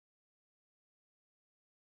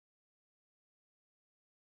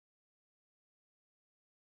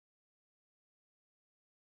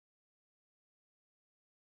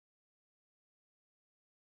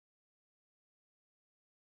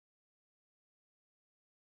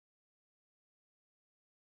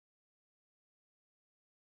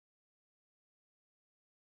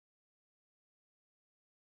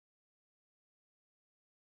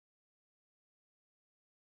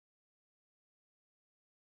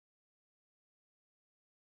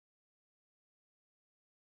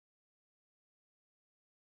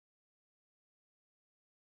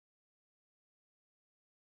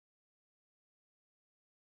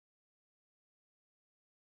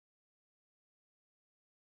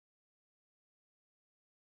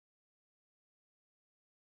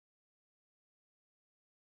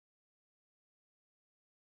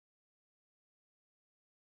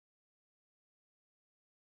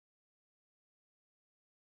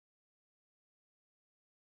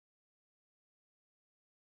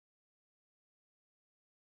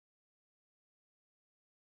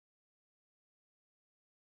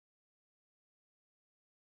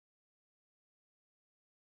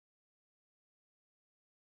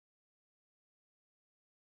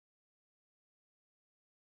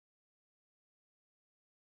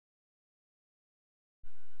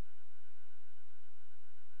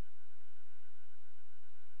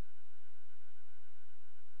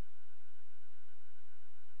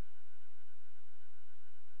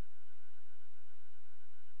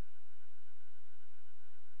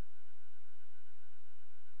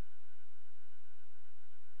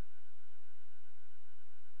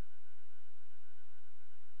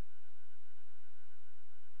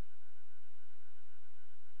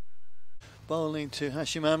Bowling to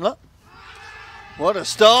Hashim Amla. What a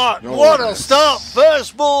start! What a start!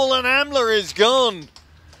 First ball and Amla is gone.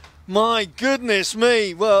 My goodness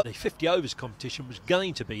me. Well, the 50 overs competition was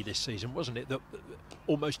going to be this season, wasn't it? The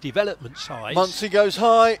almost development size. Once he goes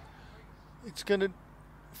high, it's going to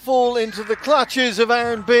fall into the clutches of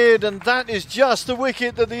Aron Beard, and that is just the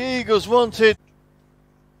wicket that the Eagles wanted.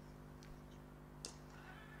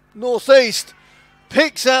 Northeast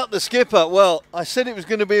picks out the skipper. Well, I said it was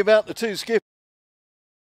going to be about the two skippers.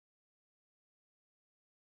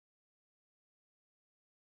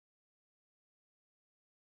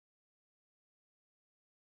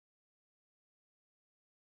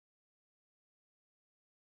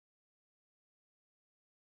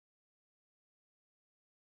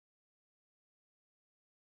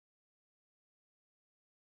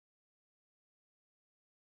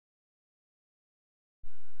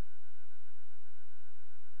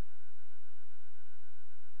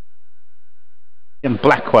 And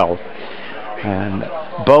Blackwell, and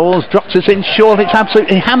Bowles drops us in short. It's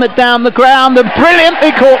absolutely hammered down the ground and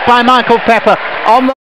brilliantly caught by Michael Pepper on the